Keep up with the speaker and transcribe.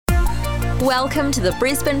Welcome to the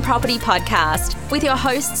Brisbane Property Podcast with your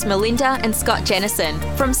hosts Melinda and Scott Jennison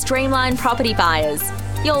from Streamline Property Buyers,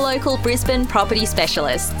 your local Brisbane property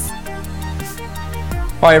specialists.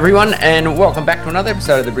 Hi everyone, and welcome back to another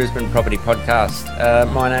episode of the Brisbane Property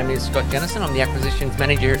Podcast. My name is Scott Jennison. I'm the Acquisitions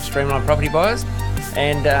Manager here at Streamline Property Buyers,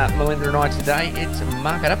 and Melinda and I today, it's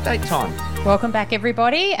market update time. Welcome back,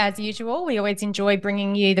 everybody. As usual, we always enjoy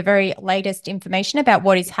bringing you the very latest information about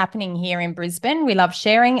what is happening here in Brisbane. We love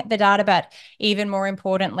sharing the data, but even more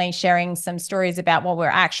importantly, sharing some stories about what we're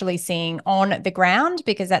actually seeing on the ground,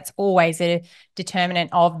 because that's always a determinant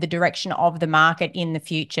of the direction of the market in the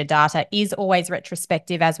future. Data is always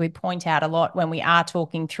retrospective, as we point out a lot when we are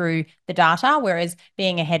talking through the data, whereas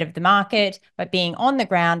being ahead of the market, but being on the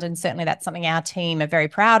ground, and certainly that's something our team are very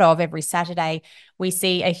proud of. Every Saturday, we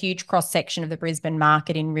see a huge cross-section of the Brisbane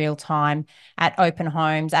market in real time at open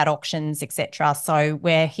homes, at auctions, etc. So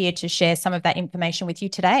we're here to share some of that information with you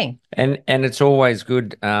today. And it's always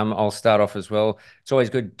good, I'll start off as well, it's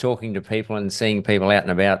always good talking to people and seeing people out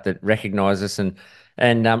and about that recognise us and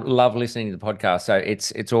love listening to the podcast. So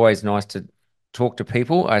it's always nice to talk to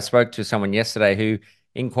people. I spoke to someone yesterday who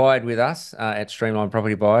inquired with us at Streamline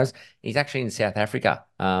Property Buyers. He's actually in South Africa.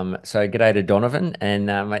 So g'day to Donovan, and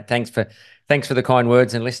mate, thanks for the kind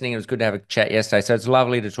words and listening. It was good to have a chat yesterday. So it's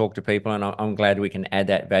lovely to talk to people, and I'm glad we can add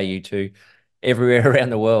that value to everywhere around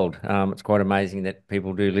the world. It's quite amazing that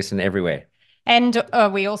people do listen everywhere. And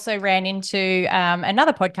we also ran into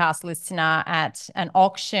another podcast listener at an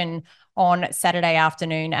auction on Saturday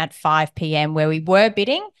afternoon at 5 p.m. where we were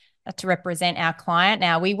bidding to represent our client.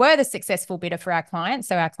 Now, we were the successful bidder for our client,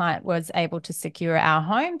 so our client was able to secure our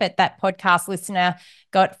home, but that podcast listener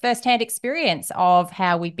got firsthand experience of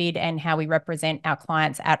how we bid and how we represent our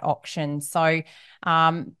clients at auction. So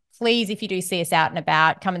please, if you do see us out and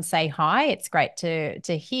about, come and say hi. It's great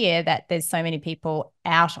to hear that there's so many people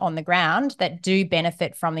out on the ground that do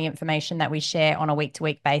benefit from the information that we share on a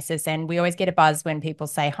week-to-week basis. And we always get a buzz when people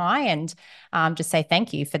say hi and just say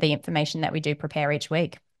thank you for the information that we do prepare each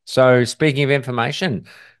week. So speaking of information,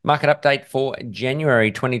 market update for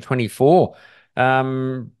January 2024.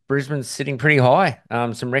 Brisbane's sitting pretty high,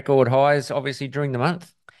 some record highs obviously during the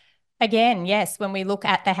month. Again, yes, when we look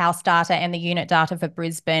at the house data and the unit data for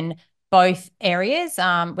Brisbane, both areas,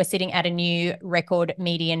 we're sitting at a new record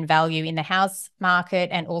median value in the house market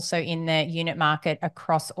and also in the unit market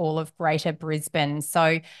across all of Greater Brisbane.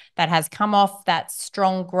 So that has come off that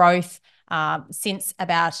strong growth since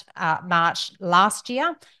about March last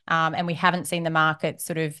year, and we haven't seen the market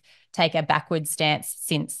sort of take a backward stance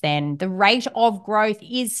since then. The rate of growth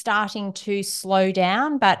is starting to slow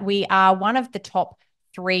down, but we are one of the top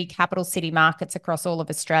 3 capital city markets across all of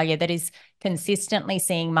Australia that is consistently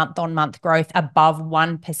seeing month-on-month growth above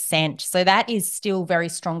 1%. So that is still very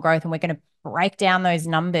strong growth, and we're going to break down those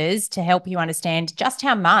numbers to help you understand just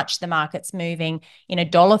how much the market's moving in a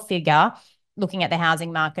dollar figure, looking at the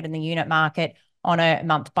housing market and the unit market on a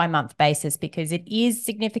month-by-month basis, because it is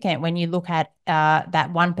significant when you look at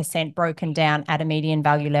that 1% broken down at a median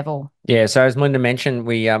value level. Yeah, so as Melinda mentioned,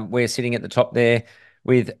 we're sitting at the top there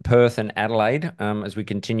with Perth and Adelaide as we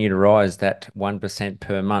continue to rise that 1%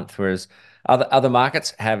 per month, whereas other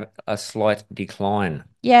markets have a slight decline.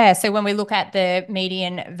 Yeah, so when we look at the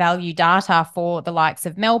median value data for the likes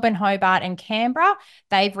of Melbourne, Hobart and Canberra,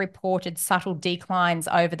 they've reported subtle declines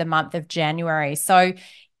over the month of January. So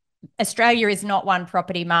Australia is not one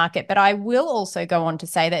property market, but I will also go on to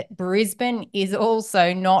say that Brisbane is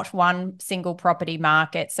also not one single property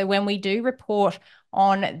market. So when we do report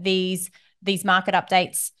on these market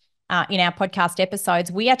updates in our podcast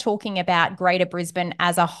episodes, we are talking about Greater Brisbane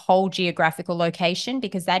as a whole geographical location,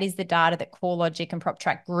 because that is the data that CoreLogic and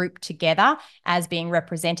PropTrack group together as being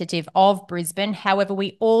representative of Brisbane. However,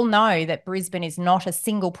 we all know that Brisbane is not a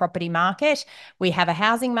single property market. We have a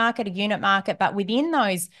housing market, a unit market, but within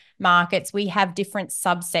those markets, we have different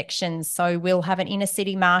subsections. So we'll have an inner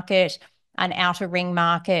city market, an outer ring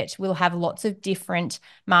market. We'll have lots of different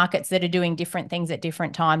markets that are doing different things at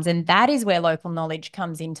different times. And that is where local knowledge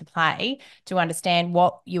comes into play to understand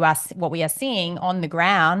what we are seeing on the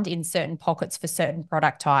ground in certain pockets for certain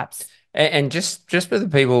product types. And just for the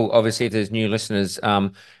people, obviously, if there's new listeners,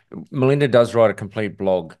 Melinda does write a complete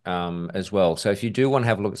blog as well. So if you do want to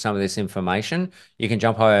have a look at some of this information, you can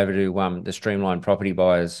jump over to the Streamline Property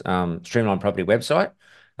Buyers, Streamline Property website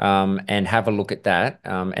and have a look at that.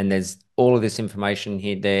 And there's all of this information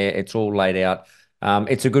here, there. It's all laid out.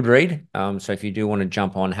 It's a good read. So if you do want to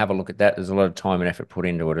jump on, have a look at that. There's a lot of time and effort put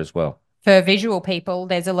into it as well. For visual people,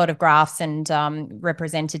 there's a lot of graphs and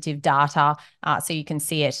representative data, so you can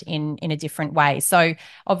see it in a different way. So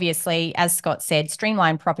obviously, as Scott said,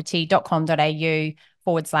 streamlineproperty.com.au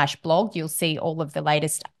brisbane.com.au/blog. You'll see all of the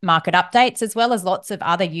latest market updates, as well as lots of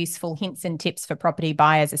other useful hints and tips for property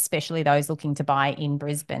buyers, especially those looking to buy in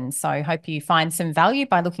Brisbane. So hope you find some value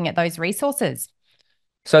by looking at those resources.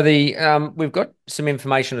 So we've got some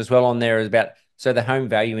information as well on there about the home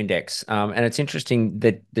value index, and it's interesting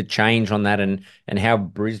that the change on that and how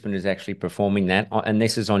Brisbane is actually performing that, and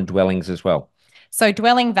this is on dwellings as well. So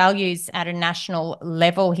dwelling values at a national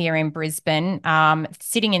level here in Brisbane,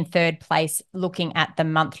 sitting in third place looking at the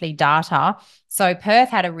monthly data. So Perth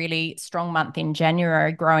had a really strong month in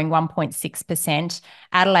January, growing 1.6%,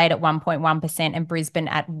 Adelaide at 1.1%, and Brisbane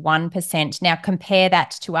at 1%. Now compare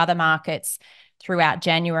that to other markets throughout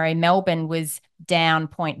January. Melbourne was down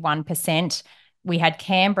 0.1%. We had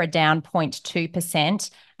Canberra down 0.2%,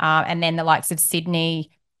 and then the likes of Sydney,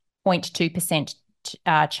 0.2%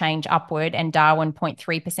 change upward, and Darwin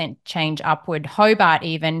 0.3% change upward. Hobart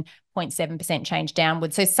even 0.7% change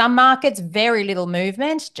downward. So some markets, very little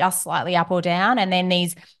movement, just slightly up or down. And then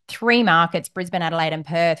these three markets, Brisbane, Adelaide, and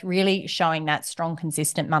Perth, really showing that strong,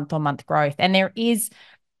 consistent month-on-month growth. And there is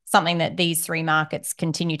something that these three markets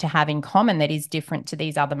continue to have in common that is different to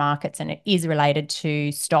these other markets, and it is related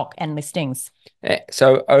to stock and listings.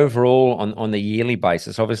 So overall, on the yearly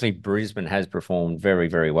basis, obviously Brisbane has performed very,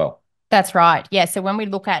 very well. That's right. Yeah. So when we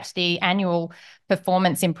look at the annual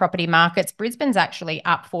performance in property markets, Brisbane's actually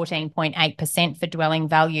up 14.8% for dwelling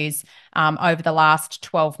values over the last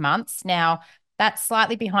 12 months. Now, that's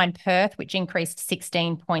slightly behind Perth, which increased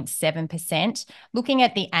 16.7%. Looking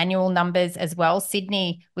at the annual numbers as well,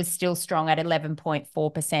 Sydney was still strong at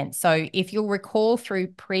 11.4%. So if you'll recall through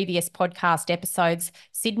previous podcast episodes,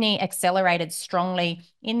 Sydney accelerated strongly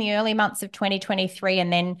in the early months of 2023,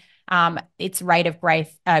 and then its rate of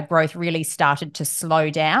growth really started to slow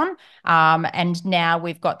down. And now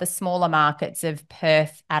we've got the smaller markets of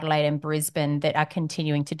Perth, Adelaide, and Brisbane that are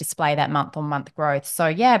continuing to display that month-on-month growth. So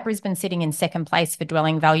yeah, Brisbane sitting in second place for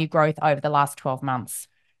dwelling value growth over the last 12 months.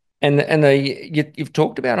 And you've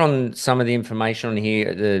talked about on some of the information on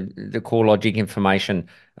here, the core logic information,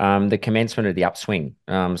 the commencement of the upswing.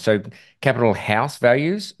 So capital house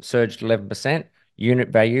values surged 11%. Unit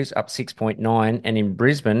values up 6.9%, and in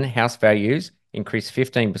Brisbane, house values increased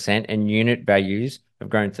 15%, and unit values have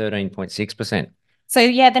grown 13.6%. So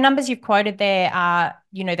yeah, the numbers you've quoted there are,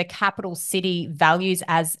 the capital city values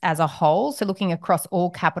as a whole. So looking across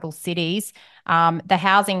all capital cities, the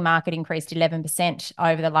housing market increased 11%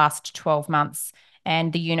 over the last 12 months.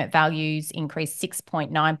 And the unit values increased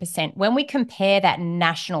 6.9%. When we compare that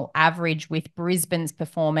national average with Brisbane's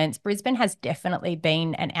performance, Brisbane has definitely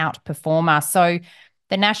been an outperformer. So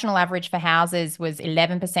the national average for houses was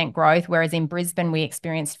 11% growth, whereas in Brisbane we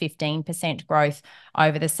experienced 15% growth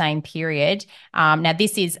over the same period. Now,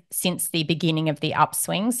 this is since the beginning of the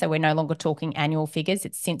upswing, so we're no longer talking annual figures.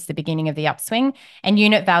 It's since the beginning of the upswing. And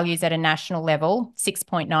unit values at a national level,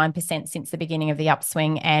 6.9% since the beginning of the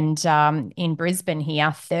upswing, and in Brisbane here,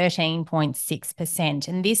 13.6%.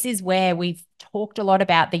 And this is where we've talked a lot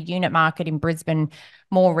about the unit market in Brisbane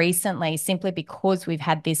more recently, simply because we've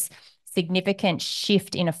had this significant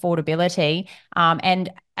shift in affordability and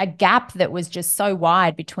a gap that was just so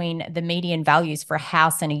wide between the median values for a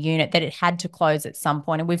house and a unit that it had to close at some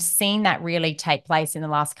point. And we've seen that really take place in the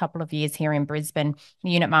last couple of years here in Brisbane. The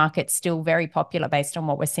unit market's still very popular based on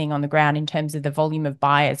what we're seeing on the ground in terms of the volume of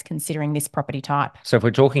buyers considering this property type. So if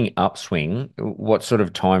we're talking upswing, what sort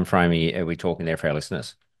of time frame are we talking there for our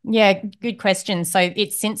listeners? Yeah, good question. So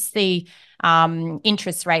it's since the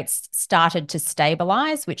interest rates started to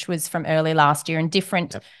stabilize, which was from early last year, and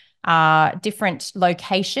different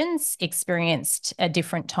locations experienced a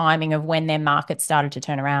different timing of when their market started to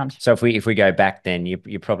turn around. So if we go back, then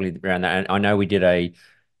you're probably around that. And I know we did late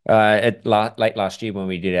last year when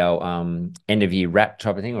we did our end of year wrap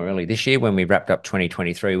type of thing, or early this year when we wrapped up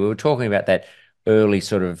 2023, we were talking about that early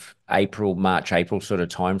sort of March, April sort of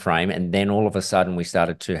time frame, and then all of a sudden we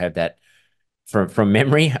started to have that. From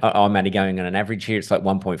memory, I'm only going on an average here. It's like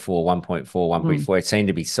 1.4, 1.4, 1.4. It seemed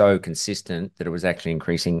to be so consistent that it was actually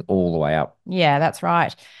increasing all the way up. Yeah, that's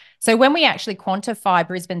right. So when we actually quantify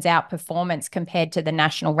Brisbane's outperformance compared to the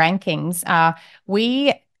national rankings,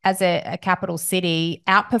 we as a capital city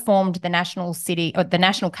outperformed the national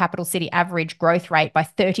capital city average growth rate by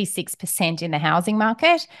 36% in the housing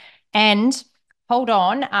market. And hold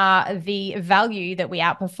on, the value that we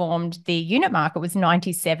outperformed the unit market was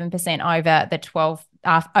 97%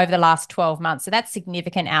 over the last 12 months. So that's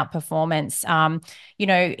significant outperformance.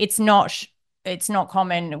 It's not it's not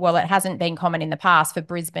common. Well, it hasn't been common in the past for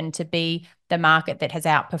Brisbane to be the market that has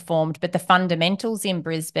outperformed, but the fundamentals in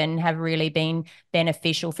Brisbane have really been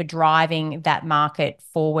beneficial for driving that market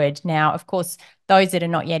forward. Now, of course, those that are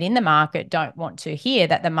not yet in the market don't want to hear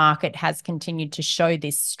that the market has continued to show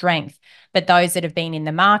this strength, but those that have been in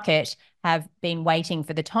the market have been waiting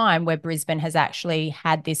for the time where Brisbane has actually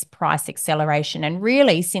had this price acceleration. And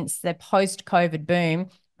really, since the post-COVID boom,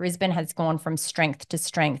 Brisbane has gone from strength to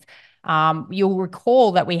strength. You'll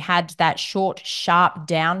recall that we had that short, sharp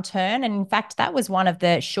downturn. And in fact, that was one of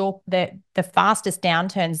the fastest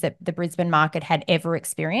downturns that the Brisbane market had ever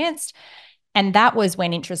experienced. And that was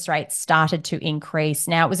when interest rates started to increase.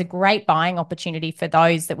 Now, it was a great buying opportunity for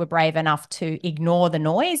those that were brave enough to ignore the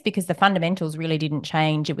noise because the fundamentals really didn't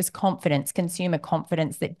change. It was confidence, consumer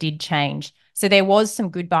confidence that did change. So there was some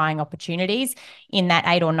good buying opportunities in that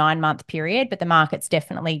 8 or 9 month period, but the market's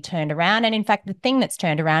definitely turned around. And in fact, the thing that's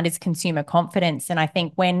turned around is consumer confidence. And I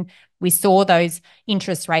think when we saw those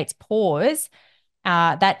interest rates pause,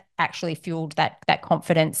 that actually fueled that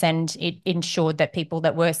confidence, and it ensured that people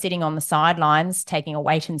that were sitting on the sidelines taking a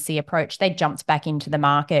wait and see approach, they jumped back into the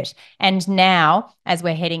market. And now, as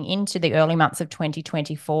we're heading into the early months of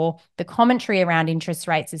 2024, the commentary around interest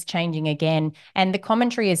rates is changing again. And the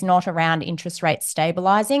commentary is not around interest rates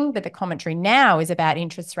stabilizing, but the commentary now is about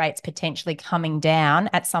interest rates potentially coming down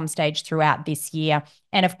at some stage throughout this year.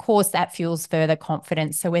 And of course, that fuels further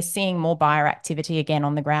confidence. So we're seeing more buyer activity again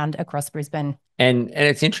on the ground across Brisbane. And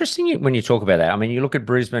it's interesting when you talk about that. I mean, you look at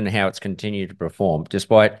Brisbane, how it's continued to perform,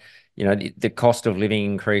 despite, the cost of living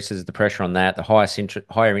increases, the pressure on that, the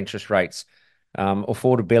higher interest rates,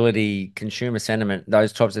 affordability, consumer sentiment,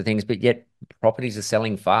 those types of things. But yet properties are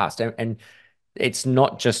selling fast. And it's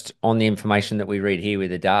not just on the information that we read here with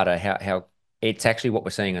the data, how it's actually what we're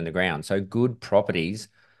seeing on the ground. So good properties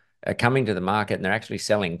are coming to the market and they're actually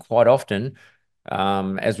selling quite often.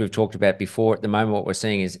 As we've talked about before, at the moment, what we're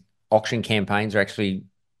seeing is auction campaigns are actually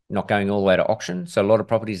not going all the way to auction. So a lot of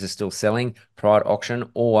properties are still selling prior to auction,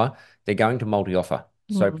 or they're going to multi-offer.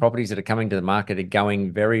 So properties that are coming to the market are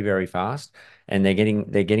going very, very fast, and they're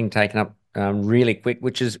getting taken up really quick,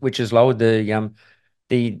 which has lowered the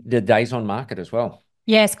days on market as well.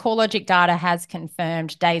 Yes, CoreLogic data has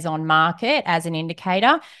confirmed days on market as an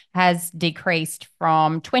indicator has decreased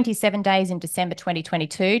from 27 days in December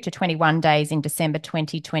 2022 to 21 days in December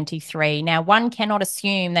 2023. Now, one cannot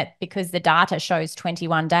assume that because the data shows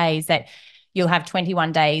 21 days that you'll have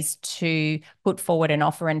 21 days to put forward an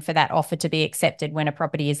offer and for that offer to be accepted when a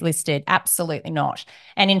property is listed. Absolutely not.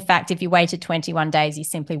 And in fact, if you waited 21 days, you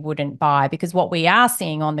simply wouldn't buy, because what we are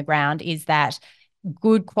seeing on the ground is that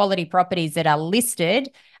good quality properties that are listed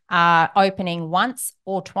are opening once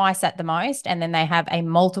or twice at the most, and then they have a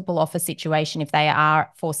multiple offer situation if they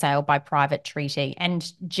are for sale by private treaty.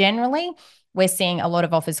 And generally, we're seeing a lot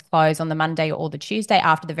of offers close on the Monday or the Tuesday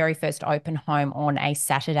after the very first open home on a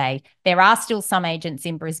Saturday. There are still some agents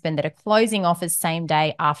in Brisbane that are closing offers same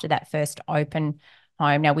day after that first open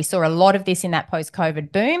home. Now, we saw a lot of this in that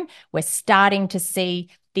post-COVID boom. We're starting to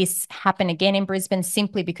see this happen again in Brisbane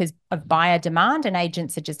simply because of buyer demand, and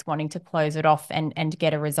agents are just wanting to close it off and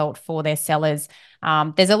get a result for their sellers.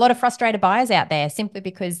 There's a lot of frustrated buyers out there simply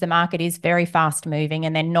because the market is very fast moving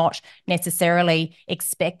and they're not necessarily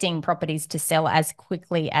expecting properties to sell as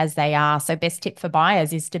quickly as they are. So best tip for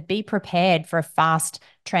buyers is to be prepared for a fast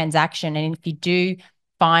transaction. And if you do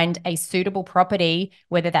find a suitable property,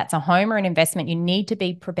 whether that's a home or an investment, you need to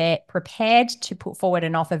be prepared to put forward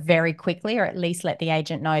an offer very quickly, or at least let the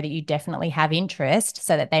agent know that you definitely have interest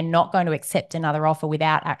so that they're not going to accept another offer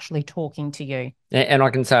without actually talking to you. And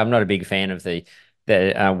I can say I'm not a big fan of the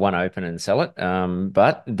one open and sell it,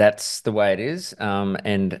 but that's the way it is,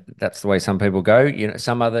 and that's the way some people go.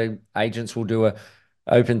 Some other agents will do a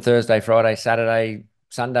open Thursday, Friday, Saturday,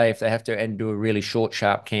 Sunday if they have to, and do a really short,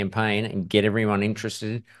 sharp campaign and get everyone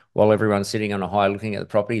interested while everyone's sitting on a high looking at the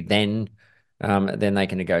property. Then they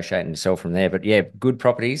can negotiate and sell from there. But yeah, good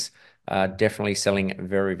properties are definitely selling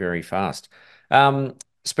very, very fast.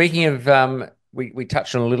 Speaking of, we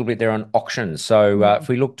touched on a little bit there on auctions. So if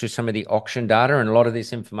we look to some of the auction data, and a lot of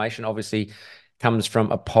this information obviously comes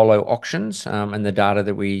from Apollo Auctions and the data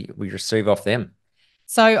that we receive off them.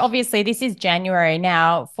 So obviously this is January.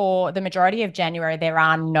 Now, for the majority of January, there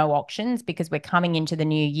are no auctions because we're coming into the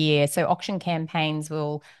new year. So auction campaigns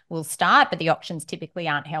will start, but the auctions typically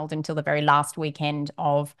aren't held until the very last weekend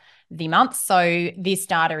of the month. So this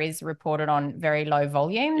data is reported on very low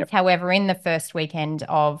volumes. Yep. However, in the first weekend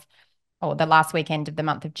the last weekend of the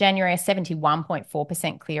month of January, a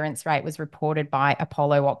 71.4% clearance rate was reported by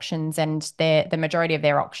Apollo Auctions, and the majority of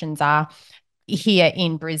their auctions are here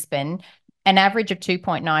in Brisbane. an average of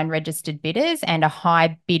 2.9 registered bidders and a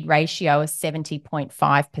high bid ratio of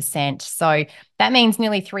 70.5%. So that means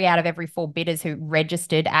nearly 3 out of every 4 bidders who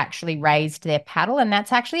registered actually raised their paddle. And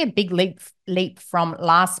that's actually a big leap from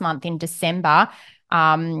last month in December.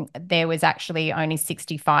 There was actually only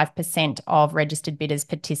 65% of registered bidders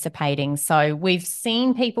participating. So we've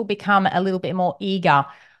seen people become a little bit more eager.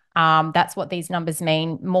 That's what these numbers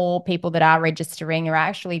mean. More people that are registering are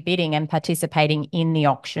actually bidding and participating in the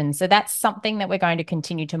auction. So that's something that we're going to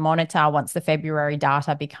continue to monitor once the February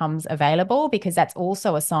data becomes available, because that's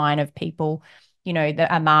also a sign of people,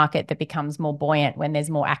 a market that becomes more buoyant when there's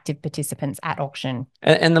more active participants at auction.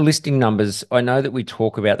 And the listing numbers, I know that we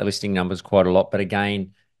talk about the listing numbers quite a lot, but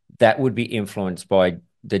again, that would be influenced by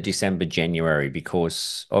the December, January,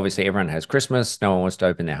 because obviously everyone has Christmas. No one wants to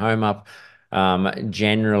open their home up.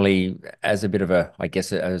 Generally, as a bit of a, I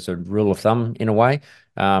guess, as a rule of thumb in a way,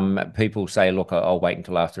 people say, look, I'll wait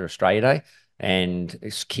until after Australia Day and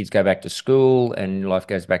kids go back to school and life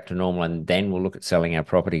goes back to normal, and then we'll look at selling our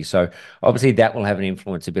property. So obviously that will have an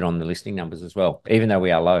influence a bit on the listing numbers as well, even though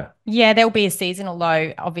we are low. Yeah, there'll be a seasonal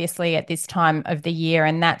low, obviously, at this time of the year,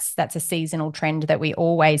 and that's a seasonal trend that we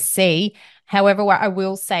always see. However, what I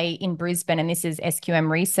will say in Brisbane, and this is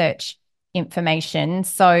SQM research information,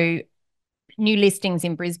 so new listings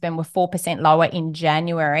in Brisbane were 4% lower in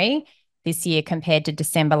January this year compared to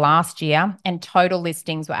December last year, and total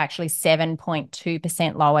listings were actually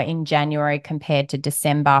 7.2% lower in January compared to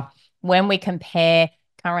December. When we compare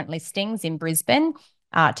current listings in Brisbane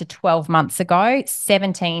to 12 months ago,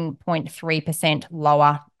 17.3%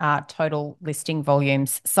 lower total listing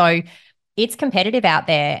volumes. So it's competitive out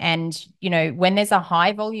there. And, when there's a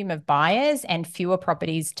high volume of buyers and fewer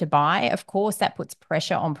properties to buy, of course, that puts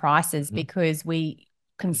pressure on prices because we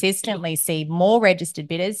consistently see more registered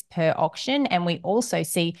bidders per auction. And we also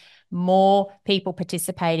see more people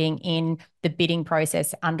participating in the bidding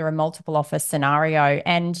process under a multiple offer scenario.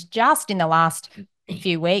 And just in the last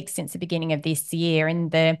few weeks since the beginning of this year, in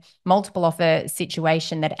the multiple offer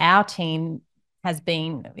situation that our team has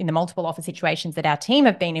been in, the multiple offer situations that our team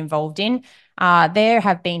have been involved in, there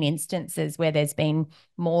have been instances where there's been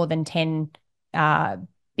more than 10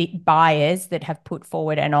 buyers that have put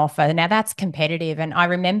forward an offer. Now that's competitive. And I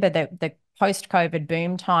remember the post-COVID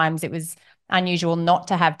boom times, it was unusual not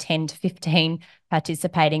to have 10 to 15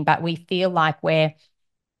 participating, but we feel like we're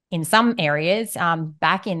in some areas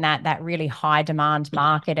back in that really high demand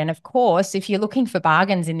market. And of course, if you're looking for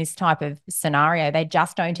bargains in this type of scenario, they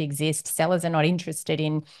just don't exist. Sellers are not interested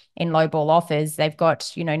in lowball offers. They've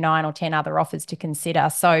got 9 or 10 other offers to consider.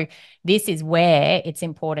 So this is where it's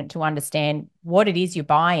important to understand what it is you're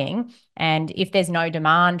buying, and if there's no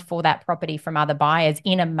demand for that property from other buyers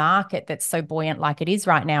in a market that's so buoyant like it is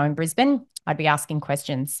right now in Brisbane, I'd be asking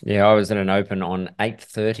questions. Yeah, I was at an open on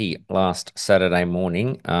 8:30 last Saturday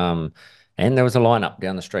morning, and there was a lineup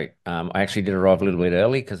down the street. I actually did arrive a little bit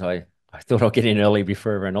early because I thought I'd get in early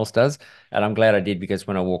before everyone else does, and I'm glad I did, because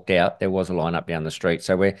when I walked out, there was a lineup down the street.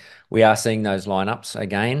 So we are seeing those lineups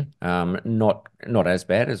again. Not as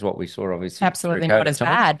bad as what we saw, obviously. Absolutely not as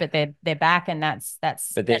bad, but they're back, and that's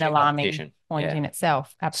an alarming point in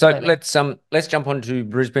itself. Absolutely. So let's jump on to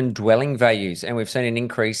Brisbane dwelling values, and we've seen an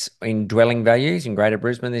increase in dwelling values in Greater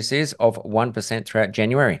Brisbane. This is of 1% throughout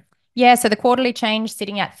January. Yeah, so the quarterly change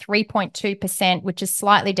sitting at 3.2%, which is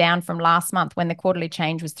slightly down from last month when the quarterly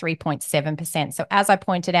change was 3.7%. So as I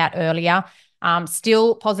pointed out earlier,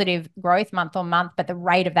 still positive growth month on month, but the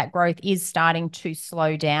rate of that growth is starting to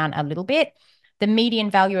slow down a little bit. The median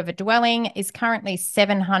value of a dwelling is currently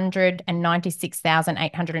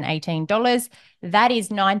 $796,818. That is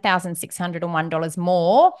 $9,601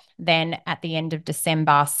 more than at the end of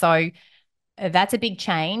December. So that's a big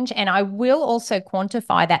change. And I will also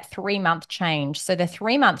quantify that 3-month change. So the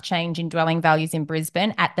 3-month change in dwelling values in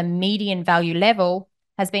Brisbane at the median value level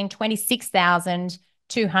has been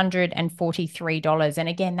 $26,243. And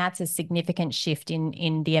again, that's a significant shift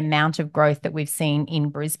in the amount of growth that we've seen in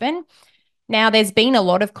Brisbane. Now, there's been a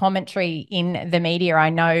lot of commentary in the media. I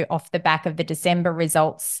know off the back of the December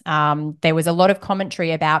results, there was a lot of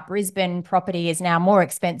commentary about Brisbane property is now more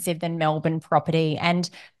expensive than Melbourne property. And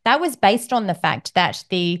that was based on the fact that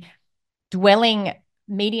the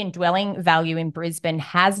median dwelling value in Brisbane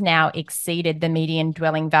has now exceeded the median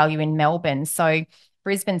dwelling value in Melbourne. So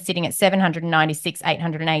Brisbane sitting at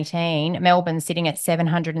 $796,818, Melbourne sitting at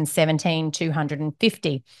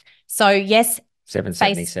 $717,250. So yes,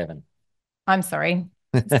 777. I'm sorry.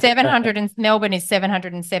 Melbourne is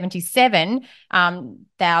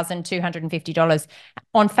 $777,250.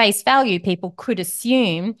 On face value, people could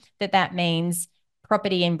assume that means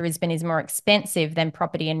property in Brisbane is more expensive than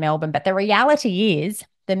property in Melbourne. But the reality is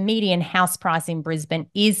the median house price in Brisbane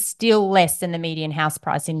is still less than the median house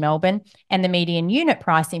price in Melbourne, and the median unit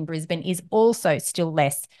price in Brisbane is also still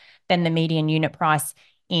less than the median unit price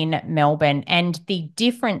in Melbourne. And the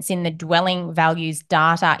difference in the dwelling values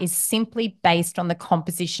data is simply based on the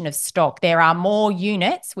composition of stock. There are more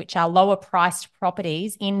units, which are lower priced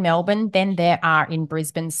properties in Melbourne than there are in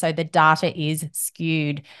Brisbane. So the data is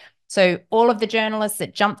skewed. So all of the journalists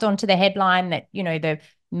that jumped onto the headline that, the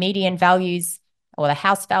median values or the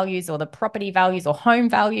house values or the property values or home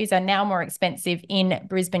values are now more expensive in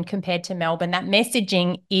Brisbane compared to Melbourne, that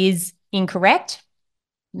messaging is incorrect.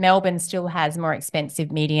 Melbourne still has more expensive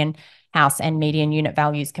median house and median unit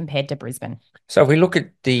values compared to Brisbane. So if we look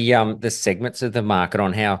at the segments of the market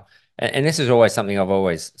on how, and this is always something I've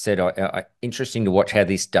always said, interesting to watch how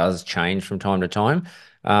this does change from time to time.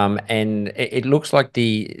 And it looks like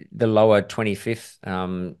the lower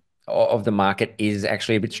 25th of the market is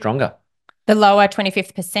actually a bit stronger. The lower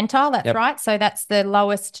 25th percentile, that's right. So that's the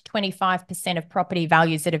lowest 25% of property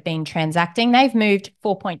values that have been transacting. They've moved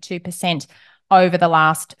 4.2% over the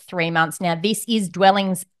last 3 months. Now, this is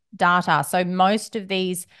dwellings data. So most of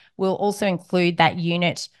these will also include that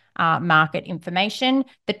unit market information.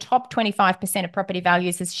 The top 25% of property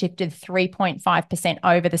values has shifted 3.5%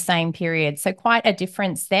 over the same period. So quite a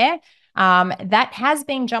difference there. That has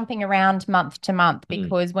been jumping around month to month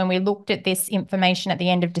because when we looked at this information at the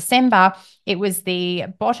end of December, it was the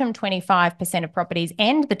bottom 25% of properties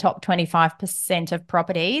and the top 25% of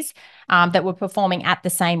properties that were performing at the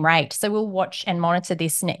same rate. So we'll watch and monitor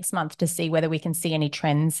this next month to see whether we can see any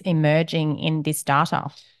trends emerging in this data.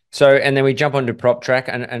 So, and then we jump onto PropTrack,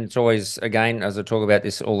 and it's always, again, as I talk about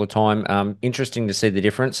this all the time, interesting to see the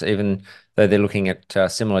difference, even though they're looking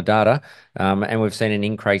at similar data. And we've seen an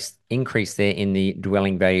increase there in the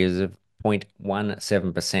dwelling values of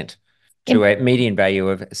 0.17% to a median value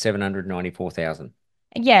of 794,000.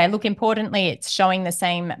 Yeah, look, importantly, it's showing the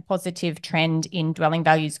same positive trend in dwelling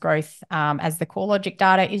values growth as the CoreLogic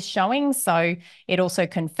data is showing. So it also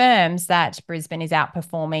confirms that Brisbane is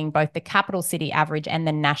outperforming both the capital city average and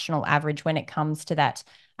the national average when it comes to that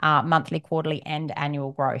monthly, quarterly and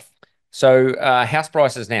annual growth. So house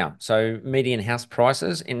prices now. So median house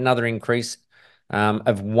prices, another increase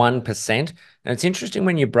of 1%. And it's interesting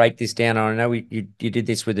when you break this down. I know you did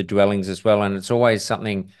this with the dwellings as well, and it's always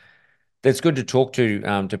something that's good to talk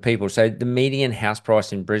to people. So the median house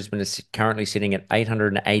price in Brisbane is currently sitting at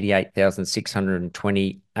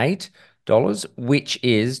 $888,628, which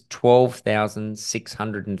is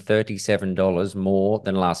 $12,637 more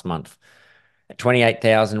than last month.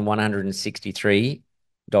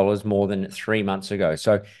 $28,163 more than 3 months ago.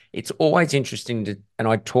 So it's always interesting to, and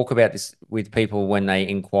I talk about this with people when they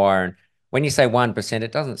inquire, and when you say 1%,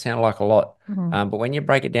 it doesn't sound like a lot. But when you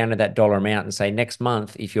break it down to that dollar amount and say next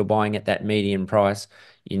month, if you're buying at that median price,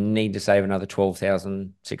 you need to save another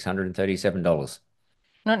 $12,637.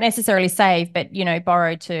 Not necessarily save, but,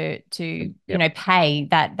 borrow to pay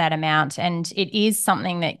that amount. And it is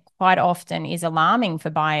something that quite often is alarming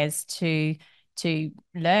for buyers to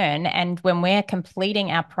learn. And when we're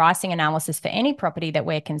completing our pricing analysis for any property that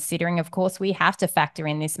we're considering, of course, we have to factor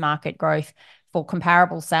in this market growth for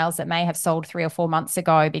comparable sales that may have sold 3 or 4 months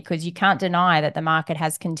ago, because you can't deny that the market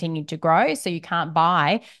has continued to grow. So you can't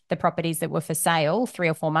buy the properties that were for sale 3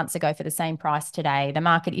 or 4 months ago for the same price today. The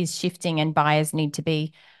market is shifting and buyers need to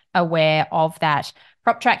be aware of that.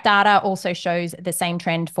 PropTrack data also shows the same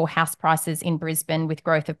trend for house prices in Brisbane, with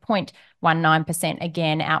growth of 0.19%,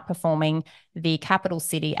 again outperforming the capital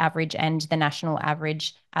city average and the national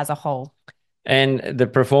average as a whole. And the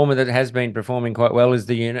performer that has been performing quite well is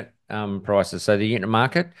the unit prices. So the unit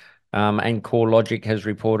market, and CoreLogic has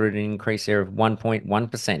reported an increase there of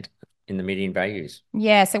 1.1% in the median values.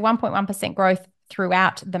 Yeah, so 1.1% growth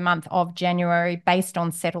throughout the month of January based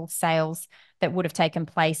on settled sales that would have taken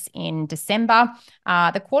place in December.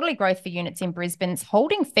 The quarterly growth for units in Brisbane's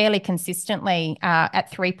holding fairly consistently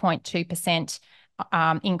at 3.2%.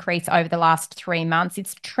 Increase over the last 3 months.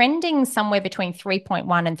 It's trending somewhere between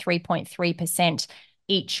 3.1 and 3.3%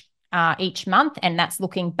 each month, and that's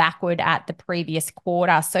looking backward at the previous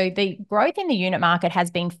quarter. So the growth in the unit market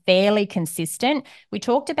has been fairly consistent. We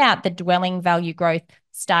talked about the dwelling value growth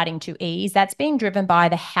starting to ease. That's being driven by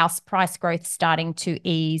the house price growth starting to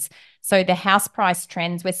ease. So the house price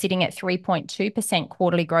trends, we're sitting at 3.2%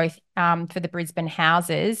 quarterly growth for the Brisbane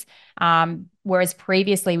houses, whereas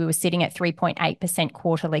previously we were sitting at 3.8%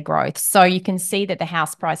 quarterly growth. So you can see that the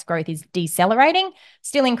house price growth is decelerating,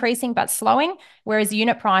 still increasing but slowing, whereas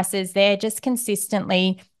unit prices, they're just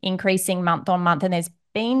consistently increasing month on month, and there's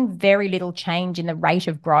been very little change in the rate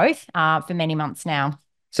of growth for many months now.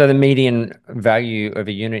 So the median value of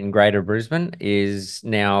a unit in Greater Brisbane is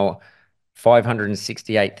now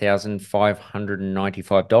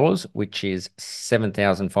 $568,595, which is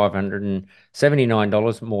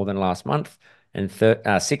 $7,579 more than last month, and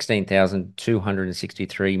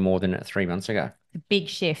 16,263 more than 3 months ago. A big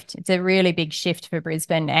shift. It's a really big shift for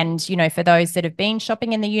Brisbane. And, for those that have been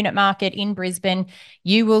shopping in the unit market in Brisbane,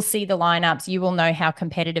 you will see the lineups. You will know how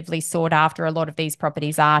competitively sought after a lot of these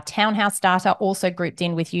properties are. Townhouse data also grouped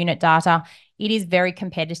in with unit data. It is very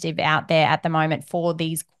competitive out there at the moment for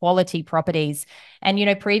these quality properties. And,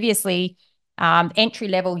 previously,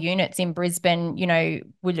 entry-level units in Brisbane,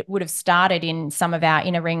 would have started in some of our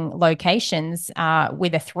inner ring locations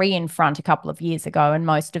with a 3 in front a couple of years ago, and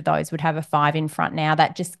most of those would have a 5 in front now.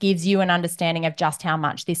 That just gives you an understanding of just how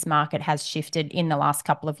much this market has shifted in the last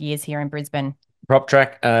couple of years here in Brisbane.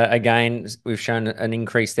 PropTrack, again, we've shown an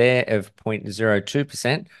increase there of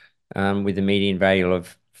 0.02%, with a median value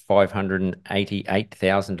of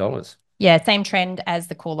 $588,000. Yeah, same trend as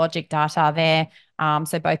the CoreLogic data there.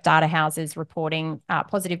 So both data houses reporting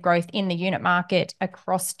positive growth in the unit market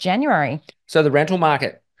across January. So the rental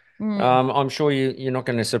market, I'm sure you're not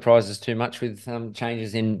going to surprise us too much with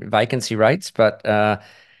changes in vacancy rates, but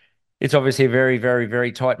it's obviously a very, very,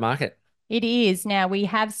 very tight market. It is. Now, we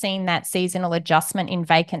have seen that seasonal adjustment in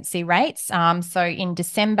vacancy rates. So in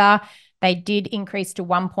December, they did increase to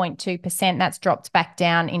 1.2%. That's dropped back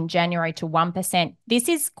down in January to 1%. This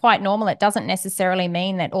is quite normal. It doesn't necessarily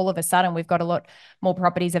mean that all of a sudden we've got a lot more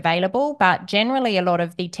properties available, but generally a lot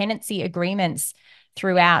of the tenancy agreements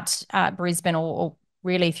throughout Brisbane or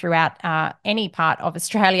really throughout any part of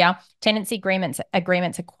Australia, tenancy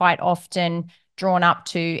agreements are quite often drawn up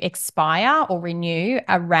to expire or renew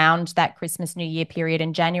around that Christmas New Year period,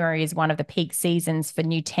 and January is one of the peak seasons for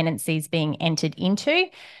new tenancies being entered into.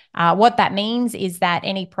 What that means is that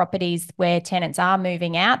any properties where tenants are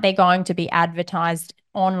moving out, they're going to be advertised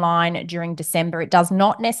online during December. It does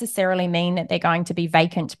not necessarily mean that they're going to be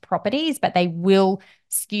vacant properties, but they will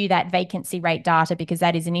skew that vacancy rate data because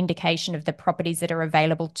that is an indication of the properties that are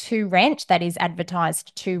available to rent, that is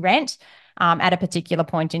advertised to rent at a particular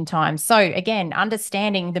point in time. So again,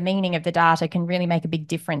 understanding the meaning of the data can really make a big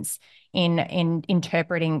difference in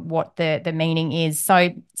interpreting what the meaning is. So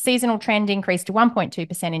seasonal trend increased to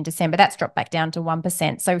 1.2% in December. That's dropped back down to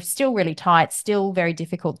 1%. So still really tight, still very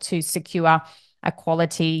difficult to secure a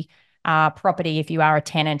quality property. If you are a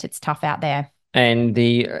tenant, it's tough out there. And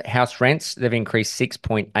the house rents, they've increased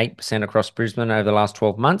 6.8% across Brisbane over the last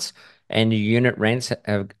 12 months. And the unit rents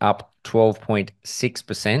have up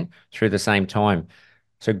 12.6% through the same time.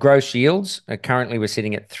 So gross yields currently we're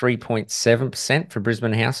sitting at 3.7% for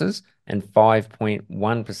Brisbane houses and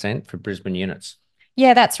 5.1% for Brisbane units.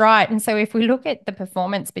 Yeah, that's right. And so if we look at the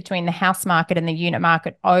performance between the house market and the unit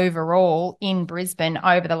market overall in Brisbane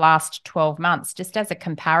over the last 12 months, just as a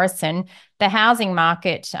comparison, the housing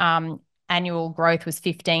market annual growth was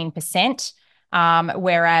 15%.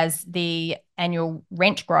 Whereas the annual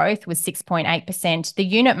rent growth was 6.8%. The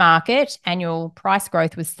unit market annual price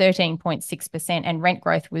growth was 13.6% and rent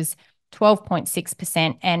growth was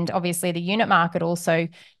 12.6%. And obviously the unit market also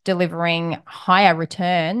delivering higher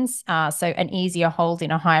returns, so an easier hold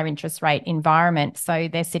in a higher interest rate environment. So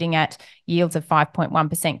they're sitting at yields of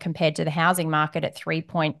 5.1% compared to the housing market at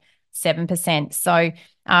 3.7%. So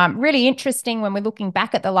really interesting when we're looking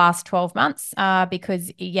back at the last 12 months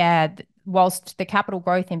because, whilst the capital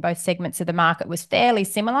growth in both segments of the market was fairly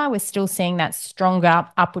similar, we're still seeing that stronger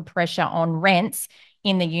upward pressure on rents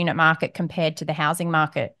in the unit market compared to the housing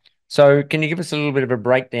market. So can you give us a little bit of a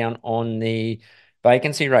breakdown on the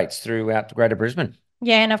vacancy rates throughout Greater Brisbane?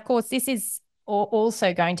 Yeah, and of course, this is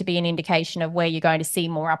also going to be an indication of where you're going to see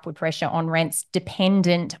more upward pressure on rents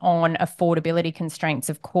dependent on affordability constraints,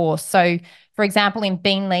 of course. So, for example, in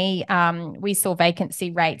Beenleigh, we saw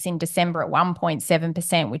vacancy rates in December at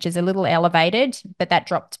 1.7%, which is a little elevated, but that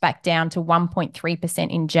dropped back down to 1.3%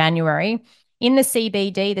 in January. In the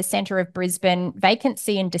CBD, the centre of Brisbane,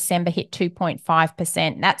 vacancy in December hit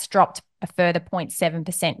 2.5%. That's dropped a further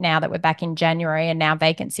 0.7% now that we're back in January, and now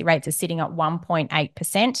vacancy rates are sitting at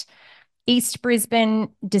 1.8%. East Brisbane,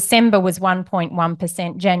 December was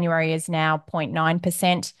 1.1%. January is now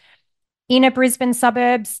 0.9%. Inner Brisbane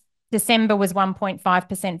suburbs, December was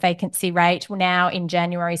 1.5% vacancy rate. We're now in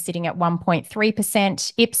January sitting at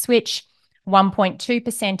 1.3%. Ipswich,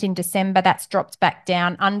 1.2% in December. That's dropped back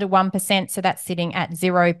down under 1%. So that's sitting at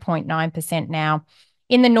 0.9% now.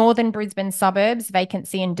 In the northern Brisbane suburbs,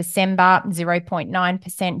 vacancy in December,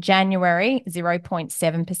 0.9%. January,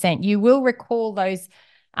 0.7%. You will recall those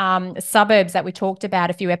suburbs that we talked about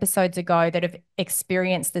a few episodes ago that have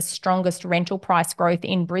experienced the strongest rental price growth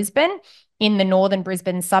in Brisbane, in the northern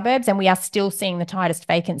Brisbane suburbs, and we are still seeing the tightest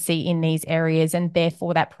vacancy in these areas, and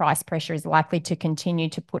therefore that price pressure is likely to continue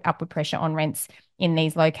to put upward pressure on rents in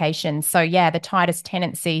these locations. So yeah, the tightest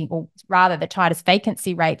tenancy, or rather the tightest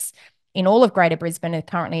vacancy rates in all of Greater Brisbane are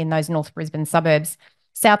currently in those North Brisbane suburbs.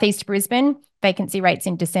 Southeast Brisbane, vacancy rates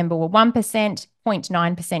in December were 1%,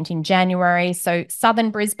 0.9% in January. So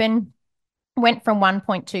Southern Brisbane went from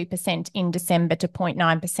 1.2% in December to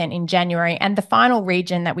 0.9% in January. And the final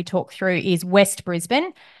region that we talk through is West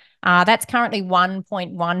Brisbane. That's currently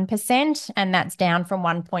 1.1%, and that's down from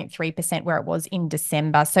 1.3% where it was in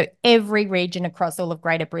December. So every region across all of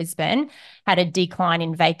Greater Brisbane had a decline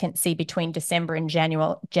in vacancy between December and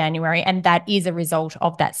January, and that is a result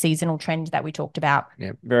of that seasonal trend that we talked about.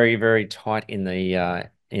 Yeah, very, very tight in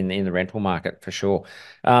the rental market for sure.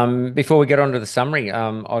 Before we get on to the summary,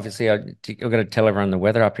 obviously I've got to tell everyone the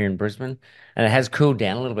weather up here in Brisbane, and it has cooled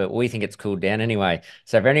down a little bit. We think it's cooled down anyway.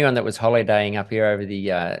 So for anyone that was holidaying up here over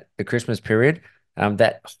the Christmas period,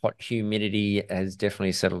 that hot humidity has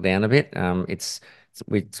definitely settled down a bit. I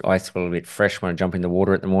feel a bit fresh when I jump in the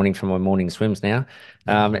water at the morning for my morning swims now.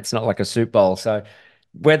 It's not like a soup bowl. So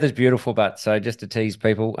weather's beautiful, but so just to tease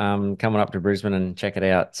people, coming up to Brisbane and check it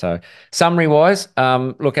out. So summary wise,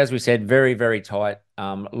 look, as we said, very, very tight,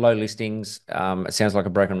 low listings. It sounds like a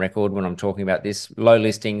broken record when I'm talking about this. Low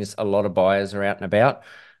listings, a lot of buyers are out and about.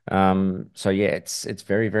 So yeah, it's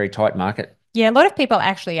very, very tight market. Yeah, a lot of people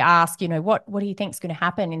actually ask, what do you think is going to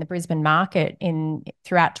happen in the Brisbane market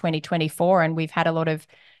throughout 2024? And we've had a lot of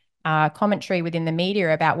commentary within the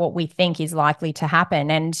media about what we think is likely to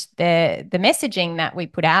happen. And the messaging that we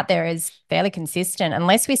put out there is fairly consistent.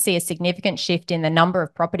 Unless we see a significant shift in the number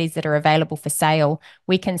of properties that are available for sale,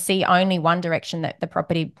 we can see only one direction that the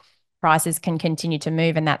property prices can continue to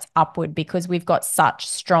move, and that's upward, because we've got such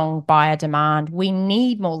strong buyer demand. We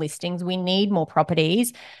need more listings. We need more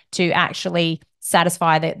properties to actually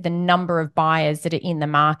satisfy the number of buyers that are in the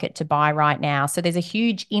market to buy right now. So there's a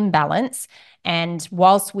huge imbalance. And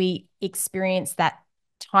whilst we experience that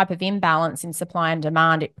type of imbalance in supply and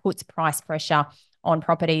demand, it puts price pressure on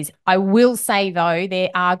properties. I will say, though, there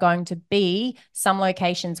are going to be some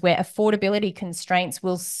locations where affordability constraints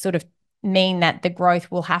will sort of mean that the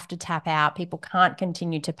growth will have to tap out. People can't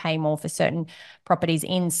continue to pay more for certain properties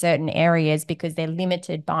in certain areas because they're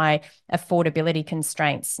limited by affordability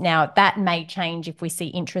constraints. Now, that may change if we see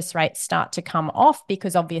interest rates start to come off,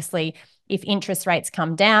 because obviously if interest rates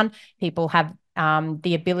come down, people have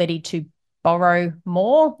the ability to borrow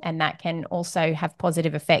more, and that can also have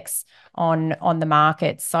positive effects on the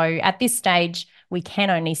market. So at this stage, we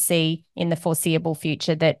can only see in the foreseeable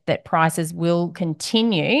future that prices will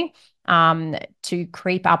continue to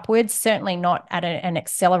creep upwards, certainly not at an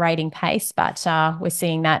accelerating pace, but we're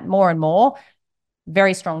seeing that more and more.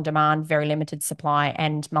 Very strong demand, very limited supply,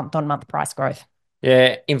 and month-on-month price growth.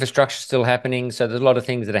 Yeah, infrastructure still happening. So there's a lot of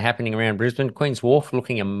things that are happening around Brisbane. Queen's Wharf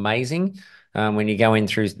looking amazing. When you go in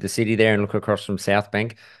through the city there and look across from South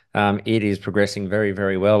Bank, it is progressing very,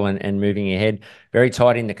 very well and moving ahead. Very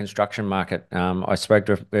tight in the construction market. I spoke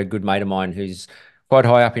to a good mate of mine who's quite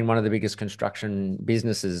high up in one of the biggest construction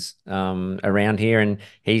businesses around here, and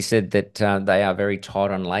he said that they are very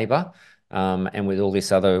tight on labour. And with all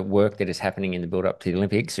this other work that is happening in the build-up to the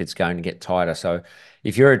Olympics, it's going to get tighter. So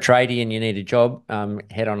if you're a tradie and you need a job,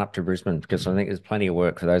 head on up to Brisbane, because I think there's plenty of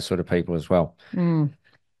work for those sort of people as well.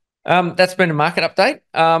 That's been a market update.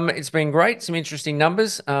 It's been great. Some interesting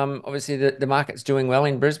numbers. Obviously, the market's doing well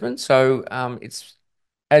in Brisbane. So it's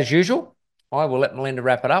as usual. I will let Melinda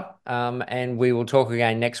wrap it up, and we will talk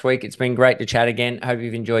again next week. It's been great to chat again. Hope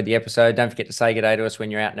you've enjoyed the episode. Don't forget to say good day to us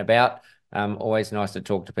when you're out and about. Always nice to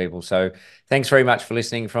talk to people. So thanks very much for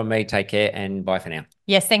listening from me. Take care and bye for now.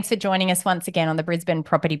 Yes, thanks for joining us once again on the Brisbane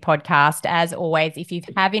Property Podcast. As always, if you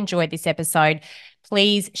have enjoyed this episode,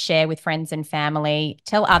 please share with friends and family.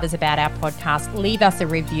 Tell others about our podcast. Leave us a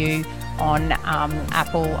review on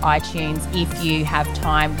Apple, iTunes if you have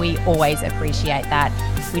time. We always appreciate that.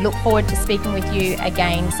 We look forward to speaking with you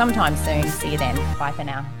again sometime soon. See you then. Bye for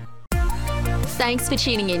now. Thanks for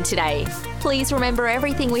tuning in today. Please remember,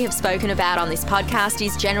 everything we have spoken about on this podcast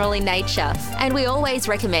is general in nature, and we always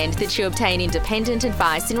recommend that you obtain independent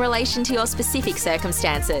advice in relation to your specific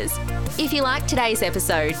circumstances. If you liked today's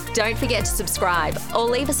episode, don't forget to subscribe or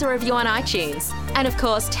leave us a review on iTunes. And of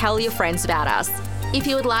course, tell your friends about us. If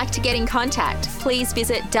you would like to get in contact, please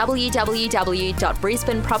visit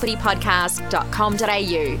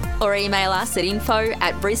www.brisbanepropertypodcast.com.au or email us at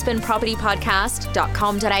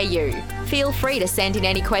info@brisbanepropertypodcast.com.au. Feel free to send in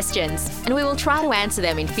any questions, and we will try to answer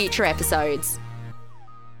them in future episodes.